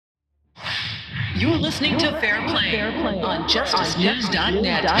You're listening to Fair Play on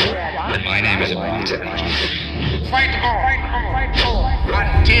JusticeNews.net. My name is Bronson. Fight on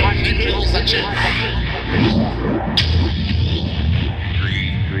until it feels the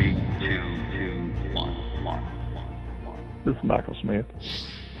Three, two, one. This is Michael Smith.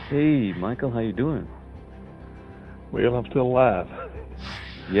 Hey, Michael, how you doing? Well, I'm still alive.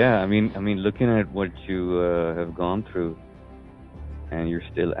 Yeah, I mean, looking at what you have gone through, and you're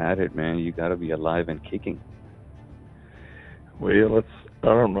still at it, man. You got to be alive and kicking. Well, I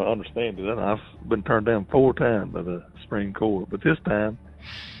don't understand it. I've been turned down 4 times by the Supreme Court, but this time,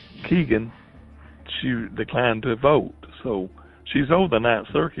 Keegan, she declined to vote, so she's over the Ninth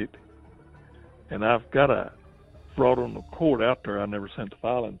Circuit, and I've got a fraud on the court out there. I never sent the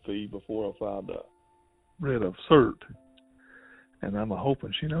filing fee before I filed a writ of cert, and I'm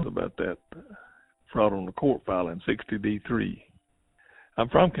hoping she knows about that fraud on the court filing, 60D3. I'm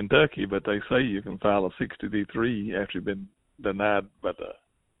from Kentucky, but they say you can file a 60D3 after you've been denied by the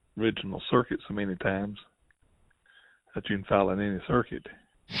original circuit so many times that you can file in any circuit.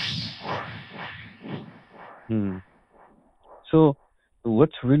 So,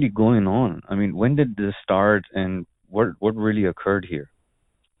 what's really going on? I mean, when did this start, and what really occurred here?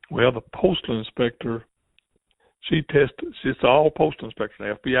 Well, the postal inspector, she's all postal inspector.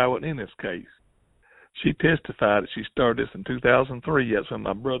 The FBI wasn't in this case. She testified that she started this in 2003. That's when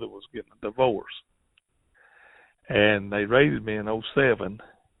my brother was getting a divorce. And they raided me in 2007.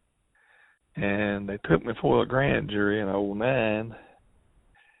 And they took me before a grand jury in 2009.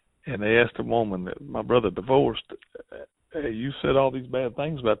 And they asked the woman that my brother divorced, hey, you said all these bad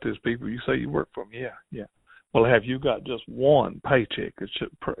things about these people. You say you work for them. Yeah. Well, have you got just one paycheck that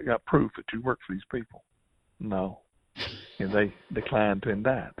got proof that you work for these people? No. And they declined to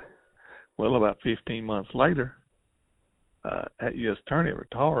indict. Well, about 15 months later, that U.S. attorney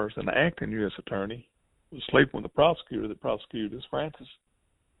at Tars, an acting U.S. attorney, was sleeping with the prosecutor that prosecuted us, Francis,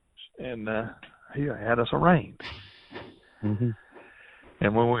 and he had us arraigned. Mm-hmm.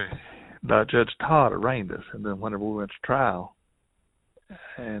 And when Judge Todd arraigned us, and then whenever we went to trial,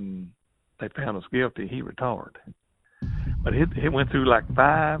 and they found us guilty, he retired. But it went through like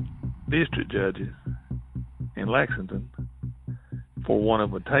 5 district judges in Lexington for one of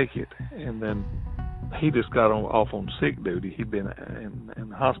them to take it, and then he just got off on sick duty. He'd been in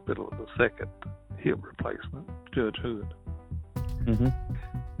the hospital with a second hip replacement, Judge Hood. Mm-hmm.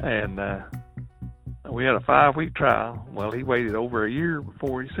 And we had a 5-week trial. Well, he waited over a year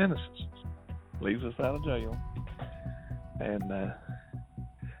before he sentenced us, leaves us out of jail. And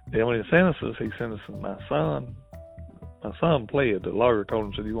then when he sentenced us, he sentenced my son. My son pled. The lawyer told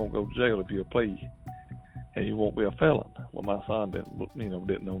him, said, you won't go to jail if you plea, and you won't be a felon. Well, my son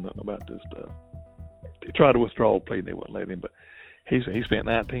didn't know nothing about this stuff. He tried to withdraw a plea, and they wouldn't let him. But he spent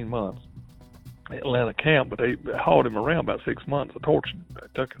 19 months at Atlanta camp, but they hauled him around about 6 months of torture. They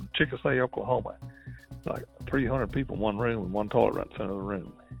took him to Chickasee, Oklahoma. Like 300 people in one room and one toilet right in the center of the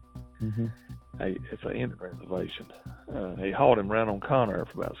room. Mm-hmm. It's an Indian reservation. They hauled him around on Conair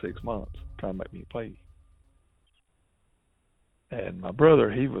for about 6 months, trying to make me plea. And my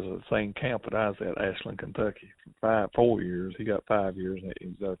brother, he was at the same camp that I was at, Ashland, Kentucky, for 4 years. He got 5 years, and he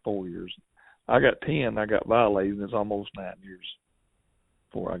was there 4 years. I got 10. I got violated, and it's almost 9 years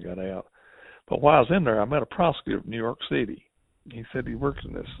before I got out. But while I was in there, I met a prosecutor from New York City. He said he works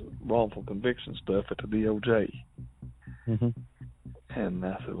in this wrongful conviction stuff at the DOJ. Mm-hmm. And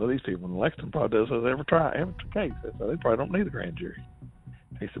I said, well, these people in Lexington probably does this every case. I said, they probably don't need a grand jury.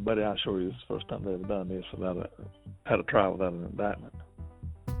 He said, buddy, I'll show you this is the first time they've ever done this had a trial without an indictment.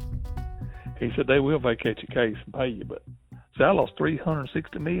 He said, they will vacate your case and pay you, but see, I lost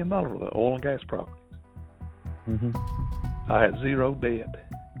 $360 million worth of oil and gas properties. Mm-hmm. I had zero debt.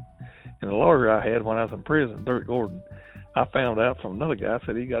 And the lawyer I had when I was in prison, Dirk Gordon, I found out from another guy,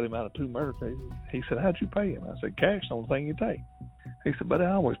 said he got him out of 2 murder cases. He said, how'd you pay him? I said, cash, the only thing you take. He said, but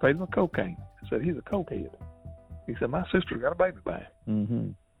I always paid him with cocaine. I said, he's a cokehead. He said, my sister got a baby back. Mm-hmm.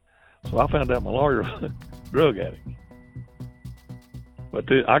 So I found out my lawyer was a drug addict. But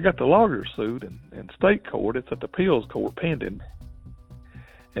I got the lawyer sued in state court. It's at the appeals court pending.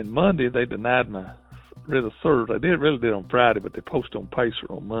 And Monday, they denied my writ of cert. They really did on Friday, but they posted on Pacer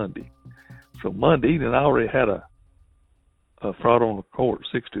on Monday. So Monday evening, I already had a fraud on the court,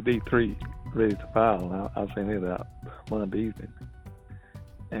 60D3, ready to file. I sent it out Monday evening.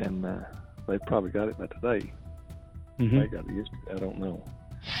 And they probably got it by today. Mm-hmm. They got it yesterday. I don't know.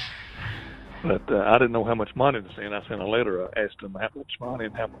 But I didn't know how much money to send. I sent a letter. I asked them how much money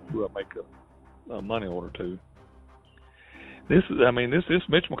and how much do I make a money order to. This is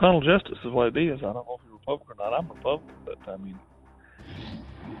Mitch McConnell justice is what it is. I don't know if you're Republican or not. I'm Republican, but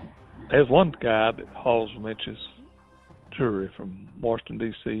There's one guy that hauls Mitch's jury from Washington,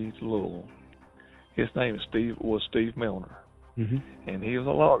 D.C. to Louisville. His name is Steve Milner. Mm-hmm. And he was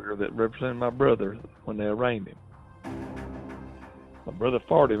a lawyer that represented my brother when they arraigned him. My brother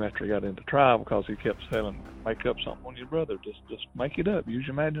fired him after he got into trial because he kept saying, make up something on your brother. Just make it up. Use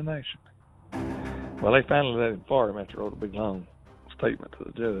your imagination. Well, they finally let him fire him after he wrote a big long statement to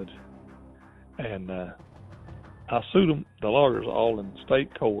the judge. And I sued them, the lawyers, all in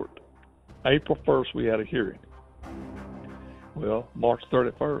state court. April 1st, we had a hearing. Well, March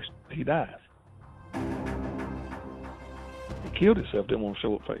 31st, he died. He killed himself, didn't want to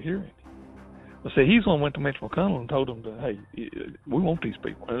show up for a hearing. But see, he's the one who went to Mitch McConnell and told him, hey, we want these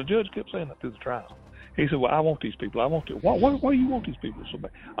people. And the judge kept saying that through the trial. He said, well, I want these people. I want to. Why do you want these people so bad?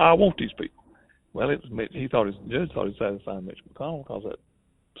 I want these people. Well, the judge thought he satisfied Mitch McConnell because that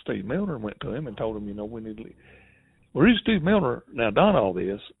Steve Milner went to him and told him, we need to leave. Well, reason Steve Milner now done all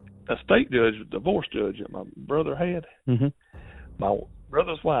this, a state judge, a divorce judge that my brother had, mm-hmm. my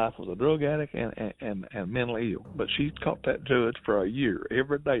brother's wife was a drug addict and mentally ill, but she caught that judge for a year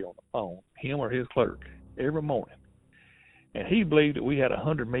every day on the phone, him or his clerk, every morning. And he believed that we had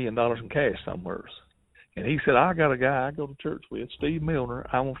 $100 million in cash somewhere. And he said, I got a guy I go to church with, Steve Milner.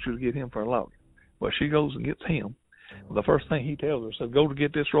 I want you to get him for a lawyer. Well, she goes and gets him. Well, the first thing he tells her, said, go to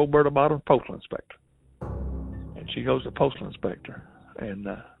get this Roberta Bottom postal inspector. And she goes to the postal inspector, and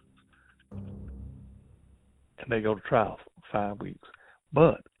they go to trial for 5 weeks.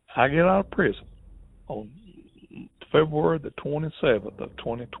 But I get out of prison on February the 27th of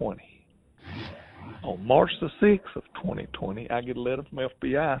 2020. On March the 6th of 2020, I get a letter from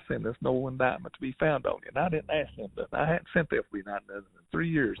FBI saying there's no indictment to be found on you. And I didn't ask them that. I hadn't sent the FBI indictment in 3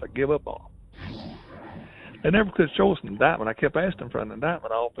 years. I give up on them. They never could show us an indictment. I kept asking for an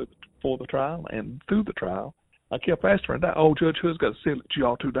indictment all before the trial and through the trial. I kept asking for an indictment. Oh, Judge Hood's got a seal that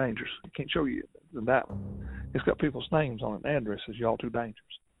y'all too dangerous. I can't show you the indictment. It's got people's names on it and addresses. Y'all too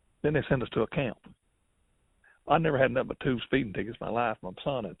dangerous. Then they send us to a camp. I never had nothing but 2 speeding tickets in my life. My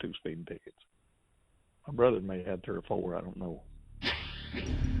son had 2 speeding tickets. My brother may have had 3 or 4. I don't know.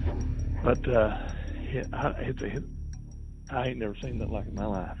 But I ain't never seen nothing like it in my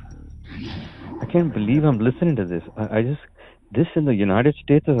life. I can't believe I'm listening to this. This in the United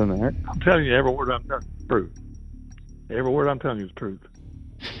States of America? I'm telling you, every word I'm telling you is truth. Every word I'm telling you is truth.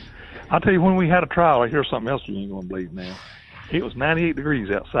 I'll tell you, when we had a trial, I hear something else you ain't going to believe now. It was 98 degrees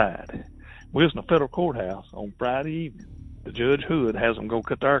outside. We was in a federal courthouse on Friday evening. The Judge Hood has them go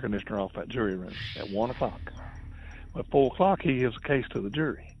cut the air conditioner off that jury room at 1 o'clock. At 4 o'clock, he gives a case to the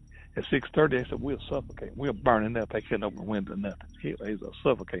jury. At 6:30, they said, we'll suffocate. We're burning up. They couldn't open the window, nothing. He's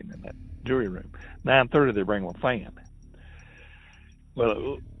suffocating in that jury room. 9:30, they bring him a fan.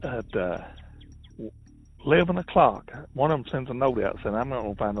 Well, at 11 o'clock, one of them sends a note out saying, I'm not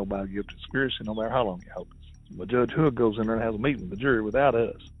going to find nobody guilty of conspiracy no matter how long you hold us. But Judge Hood goes in there and has a meeting with the jury without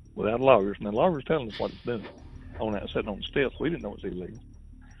us, without lawyers. And the lawyers telling us what it's doing on that, sitting on the steps. We didn't know it was illegal.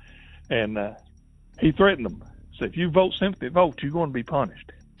 And he threatened them. Said, if you vote sympathy vote, you're going to be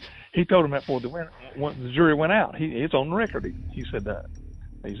punished. He told them that before the jury went out. It's on the record. He said that.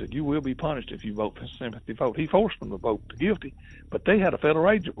 He said, you will be punished if you vote for sympathy vote. He forced them to vote guilty, but they had a federal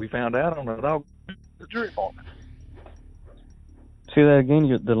agent, we found out, on the jury foreman. Say that again,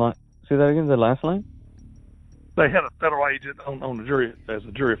 say that again, the last line? They had a federal agent on the jury as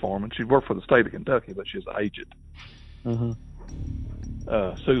a jury foreman. She worked for the state of Kentucky, but she's an agent. Mm-hmm.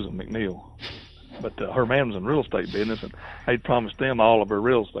 Susan McNeil. But her man was in real estate business, and they'd promised them all of her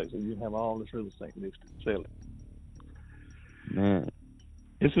real estate. So you can have all this real estate listed and sell it. Man.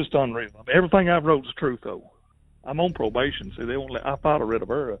 It's just unreal. I mean, everything I've wrote is truth, though. I'm on probation. See, they won't I filed a writ of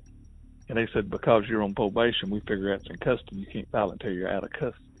error, and they said because you're on probation, we figure that's in custody. You can't file it until you're out of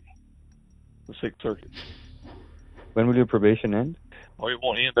custody. The Sixth Circuit. When will your probation end? Well, it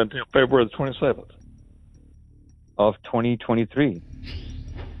won't end until February the 27th. Of 2023.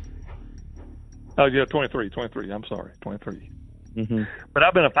 Oh, yeah, 23. I'm sorry, 23. Mm-hmm. But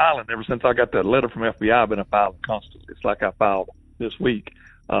I've been a filing ever since I got that letter from FBI. I've been a filing constantly. It's like I filed this week,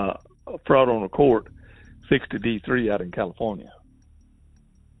 fraud on the court, 60D3 out in California.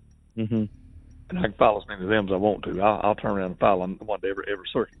 Mm-hmm. And I can file as many of them as I want to. I'll turn around and file one to every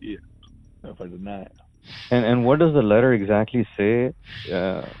circuit yet, if I deny it. And what does the letter exactly say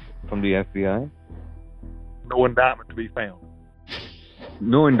from the FBI? No indictment to be found.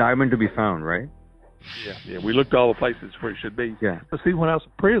 No indictment to be found, right? Yeah. We looked at all the places where it should be. Yeah. But see, when I was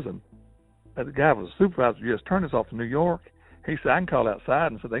in prison, the guy was a supervisor of the U.S. Attorney's Office in New York. He said, I can call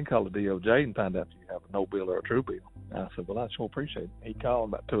outside and said they can call the DOJ and find out if you have a no bill or a true bill. And I said, well, I sure appreciate it. He called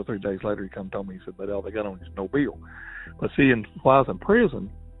about 2 or 3 days later. He come and told me, he said, but all they got on is no bill. But see, while I was in prison,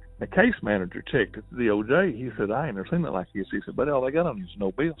 The case manager checked at the DOJ. He said, I ain't never seen it like this. He said, but all they got on you is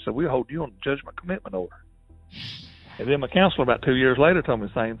no bill. So we'll hold you on judgment commitment order. And then my counselor about 2 years later told me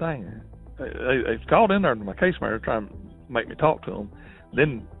the same thing. They called in there to my case manager trying to make me talk to him.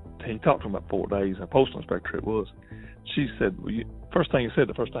 Then he talked to him about 4 days, a postal inspector it was. She said, first thing he said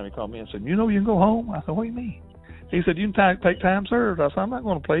the first time he called me and said, you know you can go home? I said, what do you mean? He said, you can take time served. I said, I'm not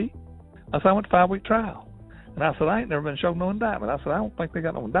going to plead. I said, I went to 5-week trial. And I said, I ain't never been shown no indictment. I said, I don't think they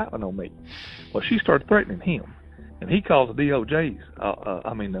got no indictment on me. Well, she started threatening him. And he called the DOJ's,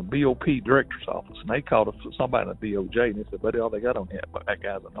 the BOP director's office. And they called somebody in the DOJ. And they said, buddy, all they got on that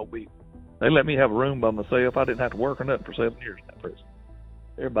guy's a no bill. They let me have a room by myself. I didn't have to work or nothing for 7 years in that prison.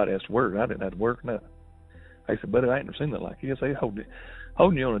 Everybody has to work. I didn't have to work or nothing. They said, buddy, I ain't never seen that like this. They holding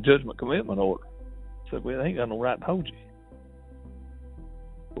you on a judgment commitment order. I said, well, they ain't got no right to hold you.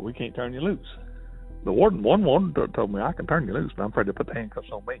 But we can't turn you loose. The one warden told me I can turn you loose, but I'm afraid to put the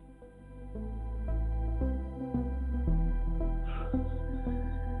handcuffs on me.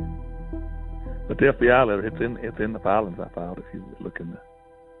 But the FBI letter, it's in the filings I filed if you look in there.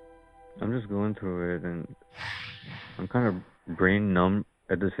 I'm just going through it, and I'm kind of brain numb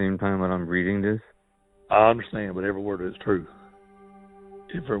at the same time when I'm reading this. I understand, but every word is true.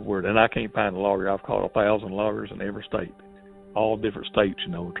 Every word. And I can't find a lawyer. I've called 1,000 lawyers in every state. All different states,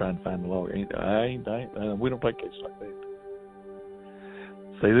 trying to find a lawyer. We don't take cases like that.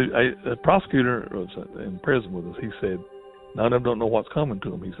 See, the prosecutor was in prison with us. He said, none of them don't know what's coming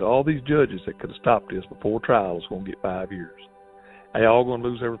to them. He said, all these judges that could have stopped this before trial is going to get 5 years. They all going to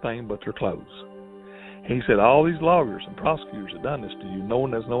lose everything but their clothes. He said, all these lawyers and prosecutors that done this to you,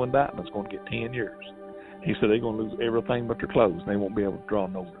 knowing there's no indictment, is going to get 10 years. He said, they're going to lose everything but their clothes. They won't be able to draw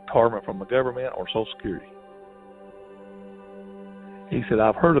no retirement from the government or Social Security. He said,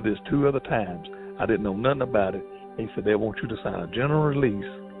 I've heard of this 2 other times. I didn't know nothing about it. He said, they want you to sign a general release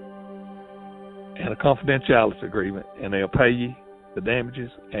and a confidentiality agreement, and they'll pay you the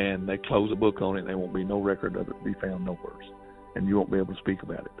damages, and they close a book on it, and there won't be no record of it be found nowhere, and you won't be able to speak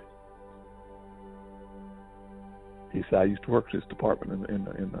about it. He said, I used to work for this department in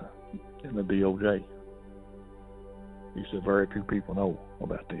the DOJ. He said, very few people know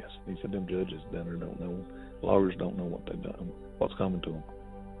about this. He said, them judges down there don't know. Lawyers don't know what they've done, what's coming to them.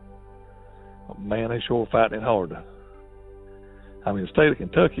 Man, they sure fighting it hard. The state of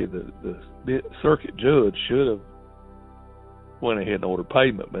Kentucky, the circuit judge should have went ahead and ordered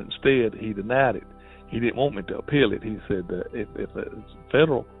payment, but instead he denied it. He didn't want me to appeal it. He said that if the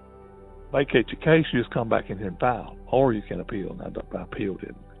federal vacates your case, you just come back in here and file, or you can appeal. And I appealed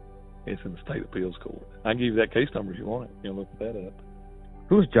it. It's in the state appeals court. I can give you that case number if you want it. You can look that up.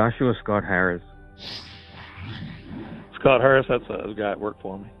 Who's Joshua Scott Harris? Scott Harris, that's a guy that worked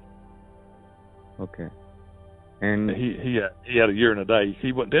for me. Okay. And he had a year and a day.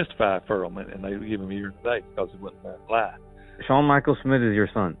 He wouldn't testify for him, and they would give him a year and a day because he wouldn't lie. Sean Michael Smith is your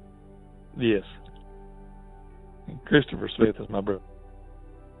son? Yes. Christopher Smith is my brother.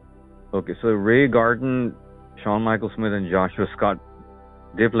 Okay, so Ray Garton, Sean Michael Smith, and Joshua Scott,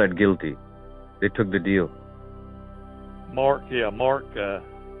 they pled guilty. They took the deal. Mark,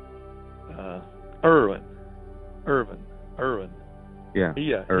 Irwin. Yeah,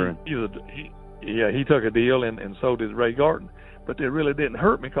 Irwin. He took a deal, and so did Ray Garton. But they really didn't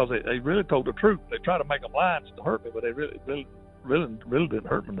hurt me because they really told the truth. They tried to make them lie to hurt me, but they really didn't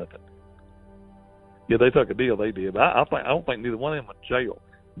hurt me nothing. Yeah, they took a deal. They did. But I don't think neither one of them went to jail.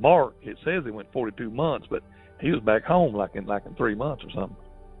 Mark, it says he went 42 months, but he was back home like in 3 months or something.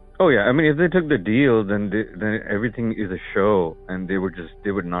 Oh yeah, if they took the deal, then everything is a show, and they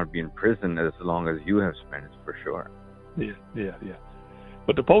would not be in prison as long as you have spent it, for sure. Yeah.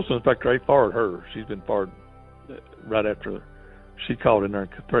 But the postal inspector, they fired her. She's been fired right after she called in there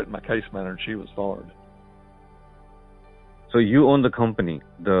and threatened my case manager, and she was fired. So you own the company,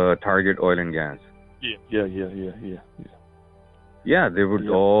 the Target Oil and Gas. Yeah. Yeah, they would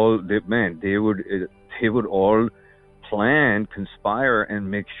all plan, conspire, and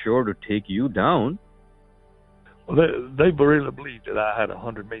make sure to take you down. Well, they really believed that I had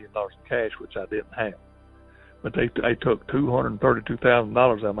 $100 million in cash, which I didn't have. But they took $232,000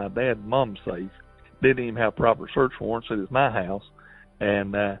 out of my dad and mom's safe. Didn't even have proper search warrants. Said it's my house,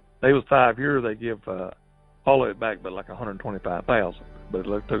 and they was 5 years. They give all of it back, but like $125,000. But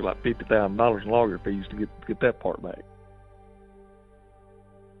it took like $50,000 in lawyer fees to get that part back.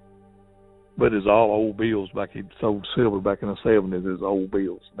 But it's all old bills. Back he sold silver back in the 70s. It's old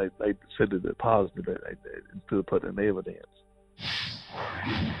bills. They said they deposited it instead of putting in evidence.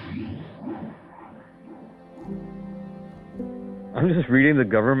 I'm just reading the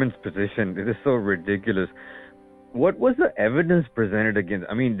government's position. It is so ridiculous. What was the evidence presented against?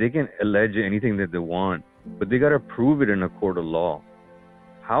 I mean, they can allege anything that they want, but they got to prove it in a court of law.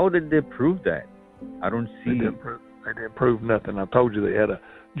 How did they prove that? I don't see. They didn't prove nothing. I told you they had a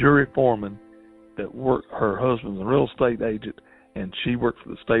jury foreman that worked. Her husband's a real estate agent, and she worked for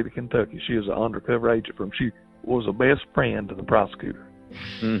the state of Kentucky. She was an undercover agent for him. She was a best friend to the prosecutor.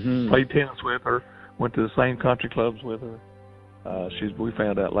 Mm-hmm. Played tennis with her, went to the same country clubs with her. We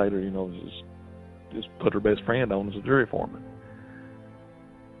found out later, just put her best friend on as a jury foreman.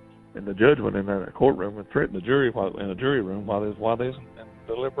 And the judge went in there in the courtroom and threatened the jury in a jury room while there's in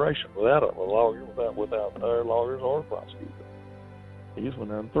deliberation without a lawyer, without their lawyers or a prosecutor. He just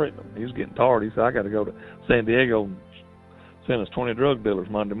went down and threatened them. He was getting tired. He said, I got to go to San Diego and send us 20 drug dealers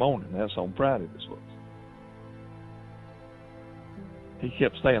Monday morning. That's on Friday this was. He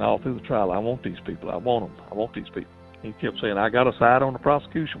kept saying all through the trial, I want these people. I want them. I want these people. He kept saying, I got a side on the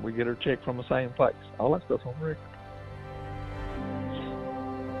prosecution. We get her check from the same place. All that stuff's on the record.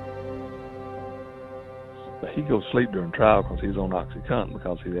 But he goes to sleep during trial because he's on OxyContin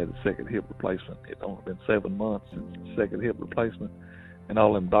because he had his second hip replacement. It had only been 7 months since his second hip replacement. And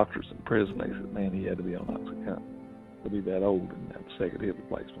all them doctors in prison, they said, man, he had to be on OxyContin to be that old and have a second hip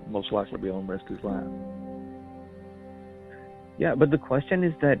replacement. Most likely be on the rest of his life. Yeah, but the question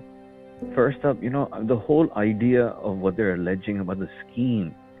is that, first up, the whole idea of what they're alleging about the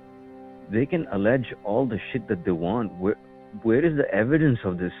scheme, they can allege all the shit that they want. Where is the evidence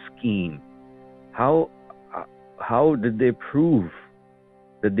of this scheme? How did they prove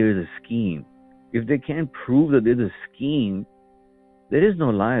that there's a scheme? If they can't prove that there's a scheme, there is no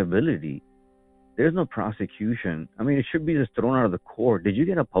liability. There's no prosecution. I mean, it should be just thrown out of the court. Did you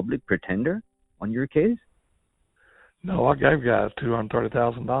get a public pretender on your case? No, I gave guys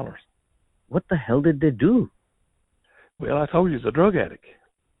 $230,000. What the hell did they do? Well, I told you he's a drug addict.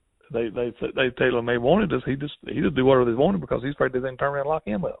 They tell him they wanted us. He just do whatever they wanted because he's afraid they then turn around and lock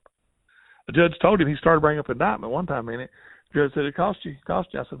him up. The judge told him he started bringing up indictment one time in it. The judge said, it cost you. I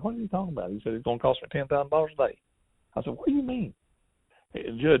said, what are you talking about? He said, it's going to cost me $10,000 a day. I said, what do you mean?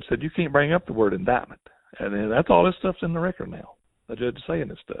 And the judge said, you can't bring up the word indictment. And that's all this stuff's in the record now. The judge is saying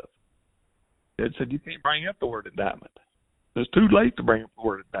this stuff. The judge said, you can't bring up the word indictment. It's too late to bring up the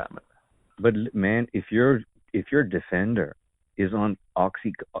word indictment. But man, if your defender is on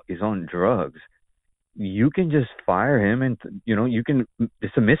drugs, you can just fire him, and you can.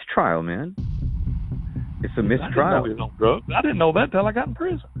 It's a mistrial, man. It's a mistrial. I didn't know he was on drugs. I didn't know that until I got in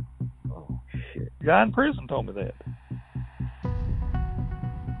prison. Oh shit! The guy in prison told me that.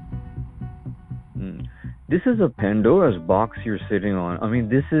 This is a Pandora's box you're sitting on. I mean,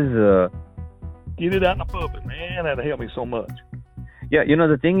 this is a. Get it out in the public, man. That'd help me so much. Yeah,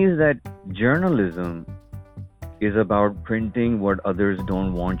 the thing is that journalism is about printing what others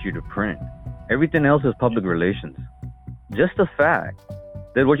don't want you to print. Everything else is public relations. Just the fact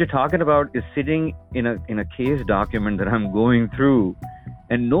that what you're talking about is sitting in a case document that I'm going through,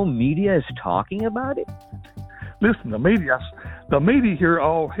 and no media is talking about it. Listen, the media here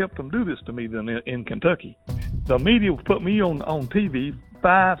all helped them do this to me in Kentucky. The media put me on TV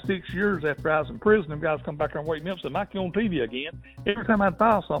 5-6 years after I was in prison. Them guys come back there and wake me up and said, Mike, you on TV again. Every time I'd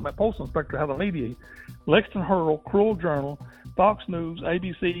file something, that postal inspector had a media. Lexington Herald, Cruel Journal, Fox News,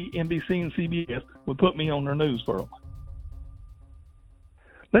 ABC, NBC, and CBS would put me on their news for them.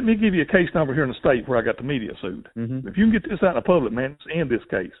 Let me give you a case number here in the state where I got the media sued. Mm-hmm. If you can get this out in the public, man, let's end this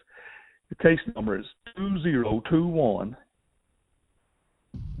case. The case number is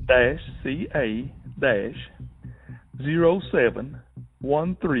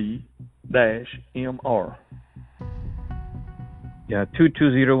Yeah,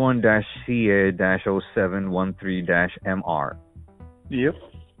 2201-CA-0713-MR. Yep.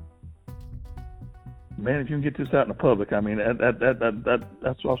 Man, if you can get this out in the public, I mean,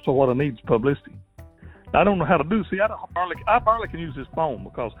 that's also what I need is publicity. I don't know how to do. See, I barely can use this phone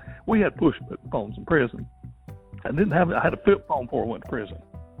because we had push phones in prison. I had a flip phone before I went to prison.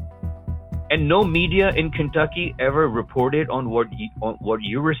 And no media in Kentucky ever reported on what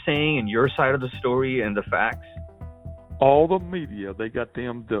you were saying and your side of the story and the facts? All the media, they got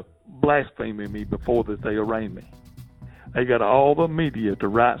them to blaspheme me before that they arraigned me. They got all the media to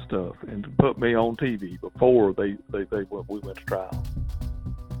write stuff and to put me on TV before we went to trial.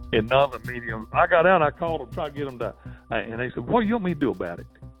 And none of the media, I got out, I called them, tried to get them to, and they said, what do you want me to do about it?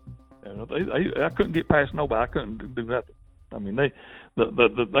 And I couldn't get past nobody. I couldn't do nothing. I mean, they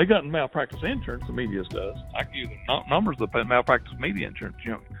got malpractice insurance, the media does. I can use the numbers of the malpractice media insurance,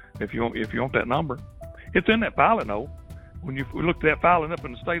 if you want that number. It's in that filing, though. When you look at that filing up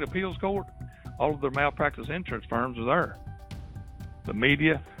in the state appeals court, all of their malpractice insurance firms are there. The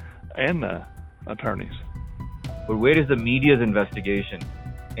media and the attorneys. But where is the media's investigation?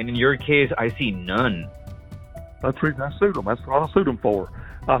 And in your case, I see none. That's the reason I sued them. That's what I sued them for.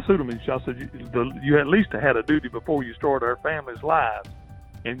 I sued them and I said, you at least had a duty before you started our family's lives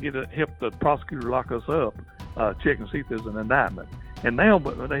and help the prosecutor lock us up, check and see if there's an indictment. And now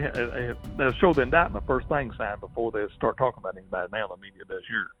they'll show the indictment first thing signed before they start talking about anybody. Now the media does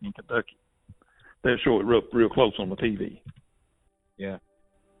here in Kentucky. They'll show it real close on the TV. Yeah.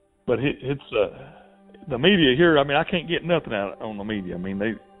 But it's the media here. I mean, I can't get nothing out on the media. I mean,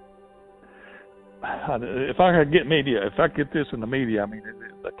 if I could get media, if I get this in the media, I mean,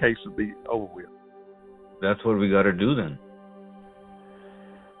 the case would be over with. That's what we got to do then.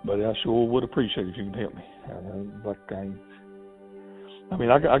 But I sure would appreciate it if you could help me.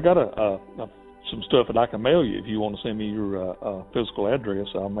 I got some stuff that I can mail you if you want to send me your physical address.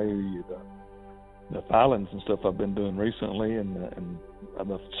 I'll mail you the filings and stuff I've been doing recently, and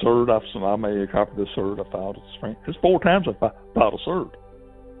the cert. I'll mail you a copy of the cert I filed at the spring. It's 4 times I filed a cert.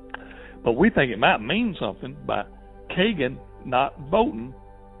 But we think it might mean something by Kagan not voting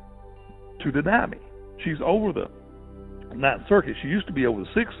to deny me. She's over the 9th Circuit. She used to be over the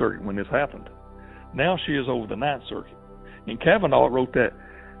 6th Circuit when this happened. Now she is over the 9th Circuit. And Kavanaugh wrote that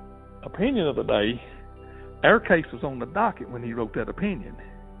opinion of the day. Our case was on the docket when he wrote that opinion,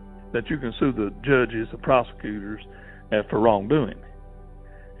 that you can sue the judges, the prosecutors, for wrongdoing.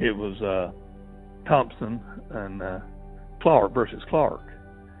 It was Thompson and Clark versus Clark.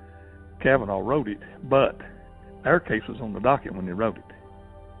 Kavanaugh wrote it, but our case was on the docket when they wrote it.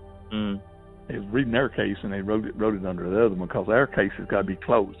 They was reading our case, and they wrote it under the other one because our case has got to be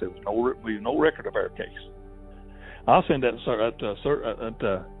closed. There was no record of our case. I'll send that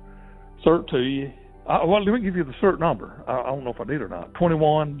cert to you. Well, let me give you the cert number. I don't know if I did or not.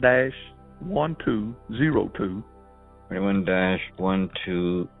 21-1202.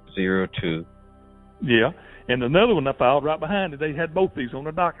 21-1202. Yeah. And another one I filed right behind it. They had both these on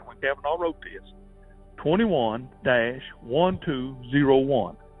the docket when Kavanaugh wrote this.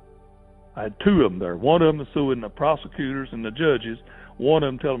 21-1201. I had 2 of them there. One of them suing the prosecutors and the judges. One of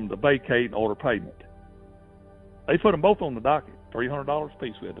them telling them to vacate and order payment. They put them both on the docket. $300 a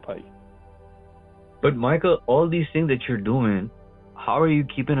piece we had to pay. But Michael, all these things that you're doing, how are you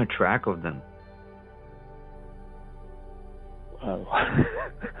keeping a track of them? Well, I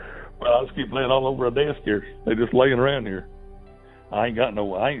just keep laying all over a desk here. They're just laying around here. I ain't got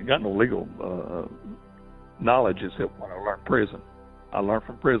no legal knowledge except when I learned prison. I learned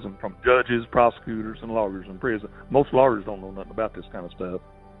from prison, from judges, prosecutors, and lawyers in prison. Most lawyers don't know nothing about this kind of stuff.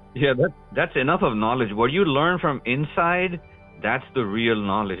 Yeah, that's enough of knowledge. What you learn from inside, that's the real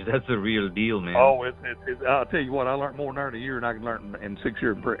knowledge. That's the real deal, man. Oh, I'll tell you what, I learned more than a year than I can learn in 6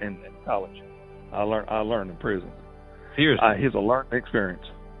 years in college. I learned in prison. Seriously? It's a learning experience.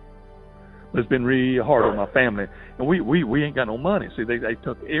 It's been really hard on my family. And we ain't got no money. See, they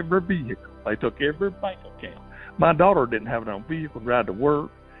took every vehicle. They took every bank account. My daughter didn't have no vehicle to ride to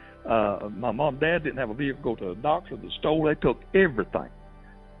work. My mom and dad didn't have a vehicle to go to the doctor, the store. They took everything.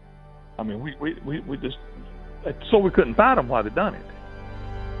 I mean, we just, so we couldn't find them while they done it.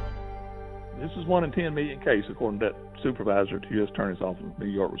 This is 1 in 10 million case, according to that supervisor at the U.S. Attorney's Office in New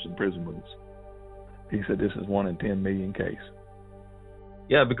York was in prison with us. He said this is 1 in 10 million case.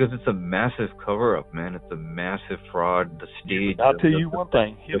 Yeah, because it's a massive cover-up, man. It's a massive fraud. The state. I'll tell you one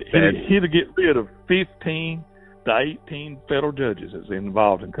thing. He'll get rid of 15 to 18 federal judges that's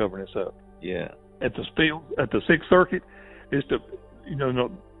involved in covering this up. Yeah. At the 6th Circuit, there's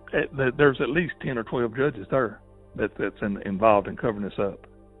at least 10 or 12 judges there that's involved in covering this up.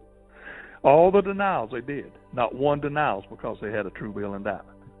 All the denials they did, not one denials because they had a true bill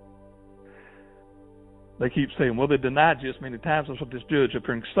indictment. They keep saying, well, they denied you as many times. That's what this judge up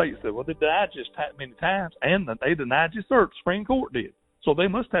here in the state said. Well, they denied you as many times, and they denied you cert. The Supreme Court did. So they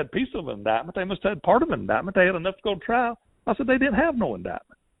must have had a piece of an indictment. They must have had part of an indictment. They had enough to go to trial. I said, they didn't have no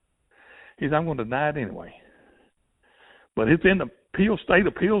indictment. He said, I'm going to deny it anyway. But it's in the state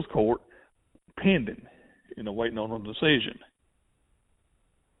appeals court pending, waiting on a decision.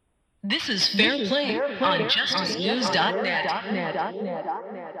 This is Fair Play on JusticeNews.net.